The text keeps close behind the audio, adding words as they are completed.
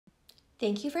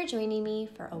Thank you for joining me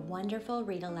for a wonderful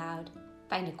read aloud.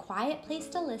 Find a quiet place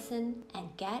to listen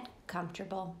and get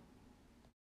comfortable.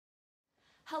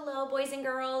 Hello, boys and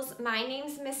girls. My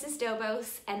name's Mrs.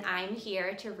 Dobos, and I'm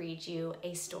here to read you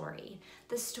a story.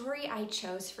 The story I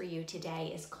chose for you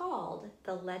today is called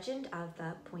The Legend of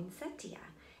the Poinsettia,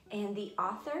 and the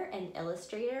author and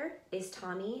illustrator is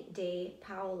Tommy de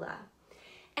Paula.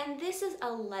 And this is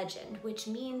a legend, which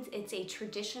means it's a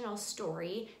traditional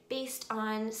story based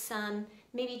on some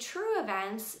maybe true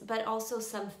events, but also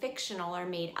some fictional or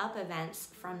made up events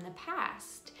from the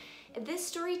past. This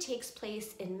story takes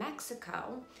place in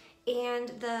Mexico, and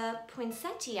the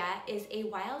poinsettia is a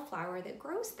wildflower that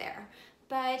grows there.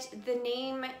 But the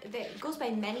name that goes by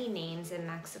many names in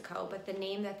Mexico, but the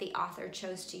name that the author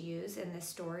chose to use in this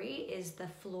story is the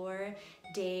Flor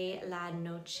de la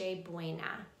Noche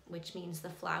Buena, which means the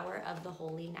flower of the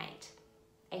holy night.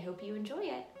 I hope you enjoy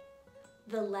it.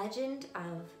 The Legend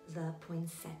of the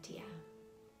Poinsettia.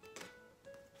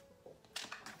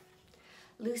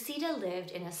 Lucida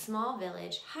lived in a small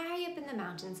village high up in the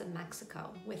mountains of Mexico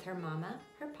with her mama,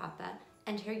 her papa,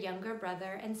 and her younger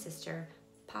brother and sister,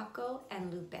 Paco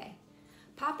and Lupe.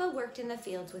 Papa worked in the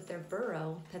fields with their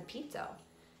burro, Pepito.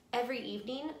 Every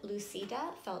evening, Lucida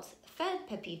fed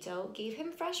Pepito, gave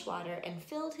him fresh water, and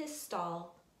filled his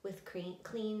stall with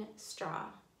clean straw.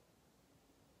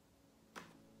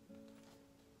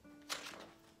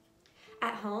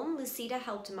 At home, Lucida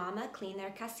helped Mama clean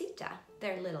their casita,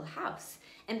 their little house,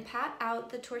 and pat out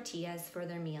the tortillas for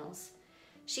their meals.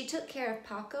 She took care of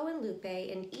Paco and Lupe,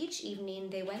 and each evening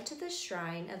they went to the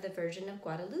shrine of the Virgin of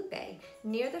Guadalupe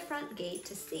near the front gate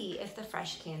to see if the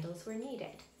fresh candles were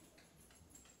needed.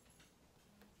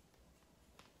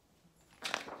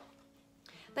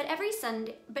 But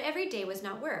every day was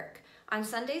not work. On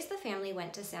Sundays, the family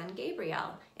went to San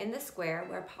Gabriel in the square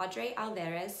where Padre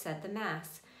Alvarez said the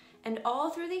Mass. And all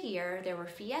through the year, there were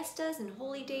fiestas and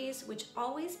holy days, which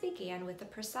always began with a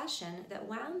procession that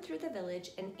wound through the village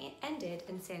and ended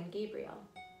in San Gabriel.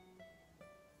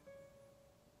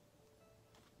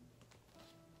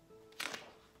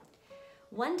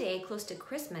 One day, close to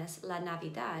Christmas, La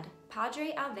Navidad,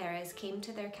 Padre Alvarez came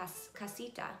to their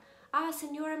casita. "Ah,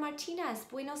 Señora Martinez,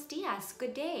 buenos dias,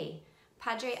 good day."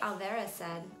 Padre Alvarez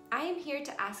said, "I am here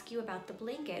to ask you about the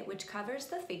blanket which covers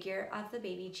the figure of the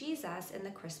baby Jesus in the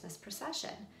Christmas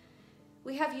procession.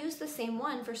 We have used the same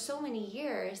one for so many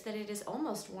years that it is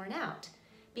almost worn out.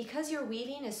 Because your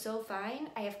weaving is so fine,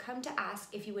 I have come to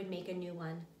ask if you would make a new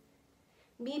one."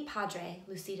 "Me, Padre,"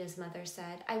 Lucida's mother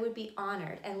said. "I would be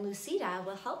honored, and Lucida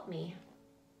will help me."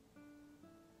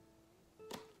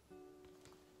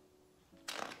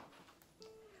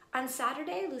 On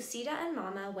Saturday, Lucida and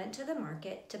Mama went to the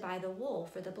market to buy the wool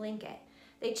for the blanket.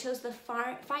 They chose the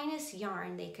finest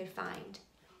yarn they could find.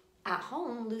 At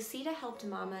home, Lucida helped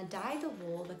Mama dye the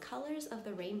wool the colors of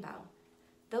the rainbow.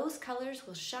 "Those colors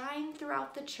will shine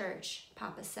throughout the church,"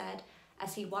 Papa said,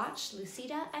 as he watched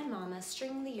Lucida and Mama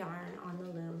string the yarn on the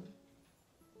loom.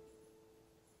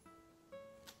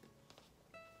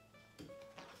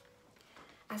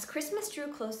 As Christmas drew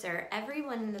closer,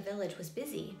 everyone in the village was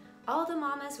busy. All the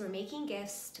mamas were making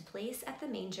gifts to place at the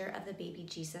manger of the baby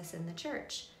Jesus in the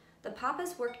church. The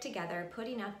papas worked together,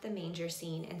 putting up the manger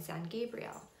scene in San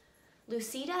Gabriel.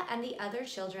 Lucida and the other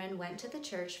children went to the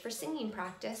church for singing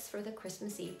practice for the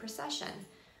Christmas Eve procession,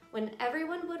 when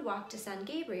everyone would walk to San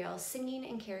Gabriel singing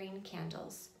and carrying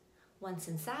candles. Once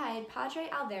inside, Padre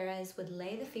Alvarez would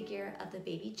lay the figure of the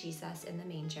baby Jesus in the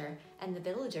manger, and the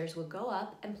villagers would go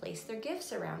up and place their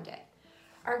gifts around it.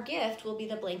 "Our gift will be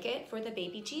the blanket for the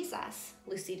baby Jesus,"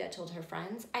 Lucida told her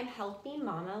friends. "I'm helping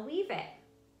Mama weave it."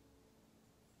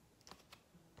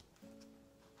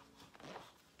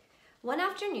 One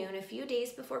afternoon, a few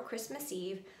days before Christmas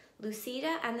Eve,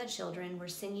 Lucida and the children were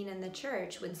singing in the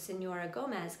church when Senora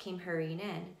Gomez came hurrying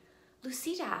in.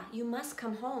 "Lucida, you must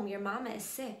come home. Your mama is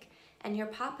sick, and your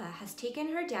papa has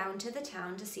taken her down to the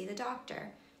town to see the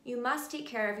doctor. You must take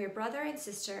care of your brother and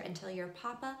sister until your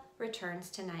papa returns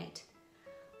tonight."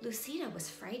 Lucida was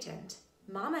frightened.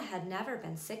 Mama had never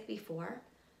been sick before.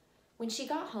 When she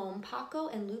got home, Paco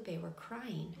and Lupe were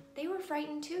crying. They were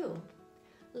frightened too.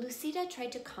 Lucida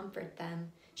tried to comfort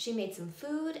them. She made some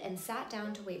food and sat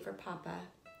down to wait for Papa.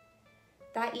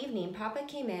 That evening, Papa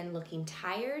came in looking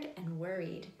tired and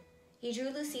worried. He drew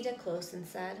Lucida close and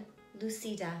said,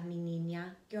 "Lucida, mi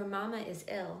niña, your mama is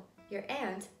ill. Your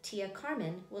aunt, Tia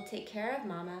Carmen, will take care of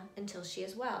Mama until she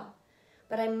is well.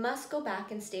 But I must go back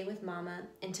and stay with Mama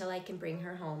until I can bring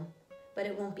her home. But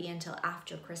it won't be until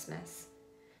after Christmas.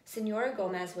 Senora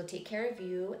Gomez will take care of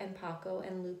you and Paco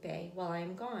and Lupe while I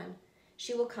am gone.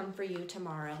 She will come for you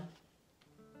tomorrow."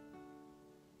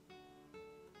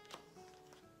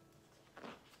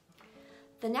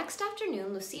 The next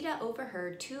afternoon, Lucida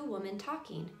overheard two women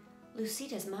talking.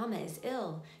 Lucida's mama is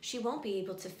ill. She won't be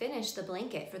able to finish the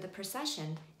blanket for the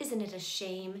procession. Isn't it a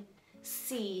shame?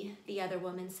 See, the other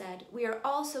woman said, we are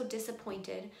all so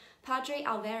disappointed. Padre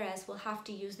Alvarez will have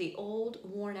to use the old,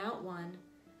 worn-out one.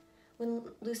 When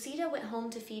Lucida went home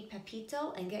to feed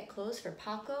Pepito and get clothes for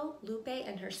Paco, Lupe,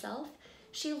 and herself,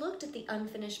 she looked at the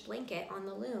unfinished blanket on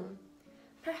the loom.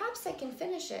 Perhaps I can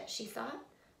finish it, she thought.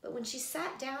 But when she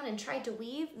sat down and tried to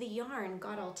weave, the yarn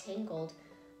got all tangled.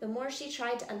 The more she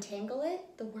tried to untangle it,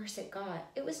 the worse it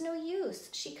got. It was no use.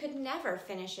 She could never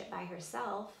finish it by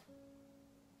herself.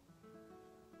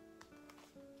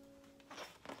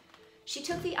 She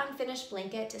took the unfinished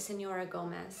blanket to Senora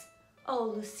Gomez.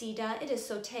 Oh, Lucida, it is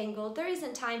so tangled. There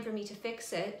isn't time for me to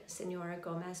fix it, Senora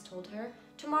Gomez told her.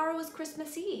 Tomorrow is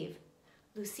Christmas Eve.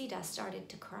 Lucida started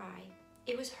to cry.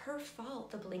 It was her fault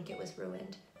the blanket was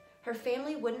ruined. Her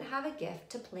family wouldn't have a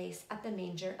gift to place at the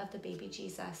manger of the baby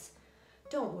Jesus.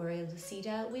 Don't worry,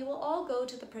 Lucida. We will all go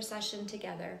to the procession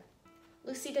together.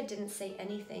 Lucida didn't say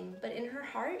anything, but in her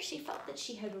heart, she felt that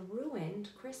she had ruined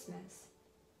Christmas.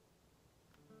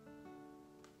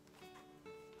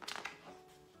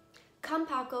 Come,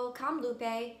 Paco, come,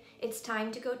 Lupe. It's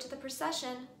time to go to the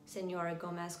procession, Senora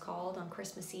Gomez called on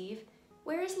Christmas Eve.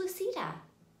 Where is Lucida?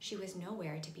 She was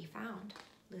nowhere to be found.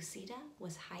 Lucida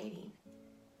was hiding.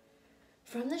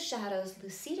 From the shadows,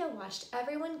 Lucida watched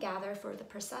everyone gather for the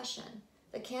procession.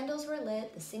 The candles were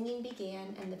lit, the singing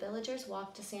began, and the villagers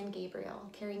walked to San Gabriel,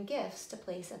 carrying gifts to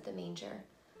place at the manger.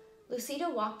 Lucida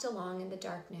walked along in the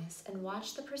darkness and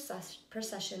watched the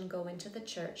procession go into the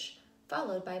church,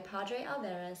 followed by Padre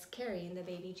Alvarez carrying the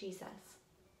baby Jesus.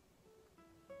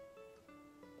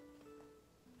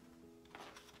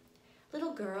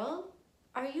 Little girl,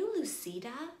 are you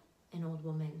Lucida? An old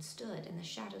woman stood in the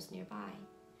shadows nearby.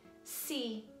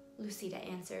 Si, Lucida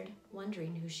answered,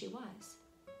 wondering who she was.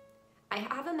 I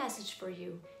have a message for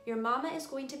you. Your mama is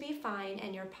going to be fine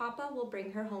and your papa will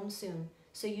bring her home soon,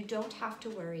 so you don't have to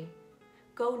worry.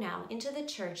 Go now into the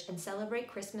church and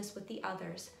celebrate Christmas with the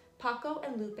others. Paco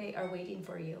and Lupe are waiting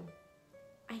for you.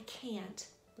 I can't,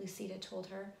 Lucida told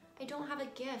her. I don't have a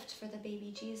gift for the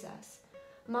baby Jesus.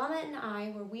 Mama and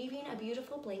I were weaving a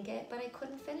beautiful blanket, but I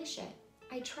couldn't finish it.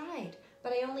 I tried,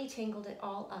 but I only tangled it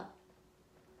all up.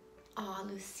 Ah,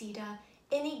 Lucida,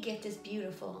 any gift is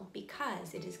beautiful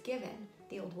because it is given,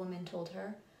 the old woman told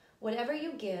her. Whatever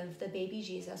you give, the baby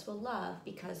Jesus will love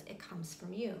because it comes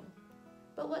from you.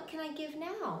 But what can I give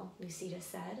now? Lucida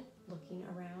said, looking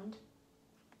around.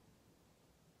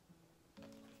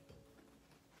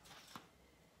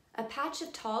 A patch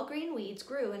of tall green weeds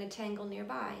grew in a tangle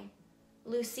nearby.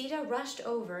 Lucida rushed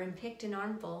over and picked an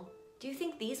armful. Do you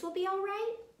think these will be all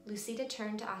right? Lucida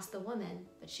turned to ask the woman,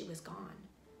 but she was gone.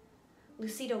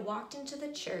 Lucida walked into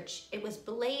the church. It was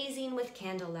blazing with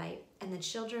candlelight, and the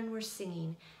children were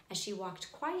singing as she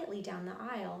walked quietly down the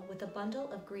aisle with a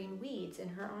bundle of green weeds in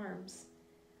her arms.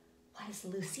 What is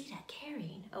Lucida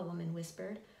carrying? A woman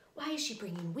whispered. Why is she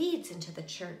bringing weeds into the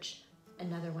church?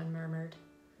 Another one murmured.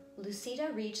 Lucida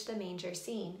reached the manger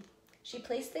scene. She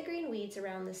placed the green weeds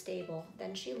around the stable.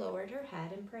 Then she lowered her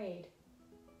head and prayed.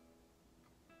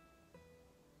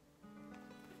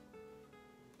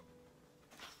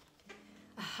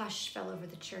 A hush fell over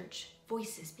the church.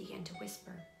 Voices began to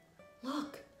whisper.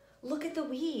 Look at the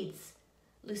weeds.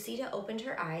 Lucida opened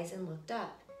her eyes and looked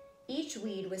up. Each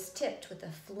weed was tipped with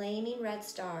a flaming red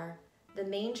star. The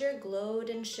manger glowed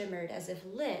and shimmered as if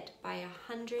lit by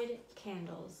 100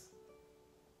 candles.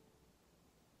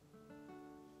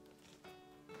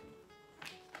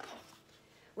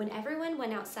 When everyone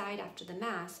went outside after the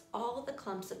Mass, all the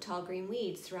clumps of tall green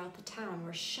weeds throughout the town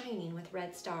were shining with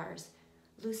red stars.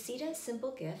 Lucida's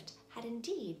simple gift had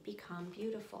indeed become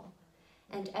beautiful.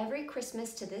 And every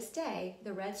Christmas to this day,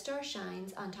 the red star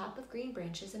shines on top of green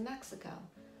branches in Mexico.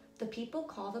 The people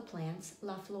call the plants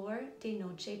La Flor de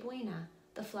Nochebuena,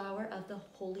 the flower of the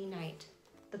Holy Night,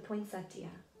 the Poinsettia.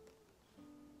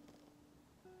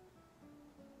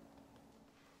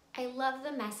 I love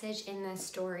the message in this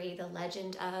story, the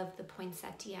legend of the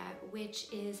Poinsettia, which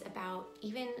is about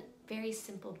even very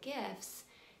simple gifts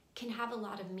can have a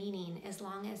lot of meaning as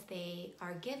long as they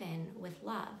are given with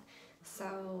love.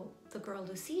 So the girl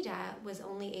Lucida was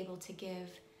only able to give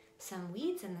some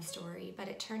weeds in the story, but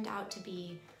it turned out to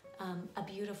be a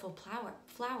beautiful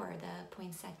flower, the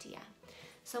poinsettia.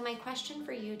 So my question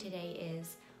for you today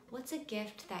is, what's a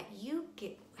gift that you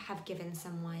have given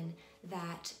someone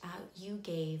that you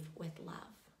gave with love?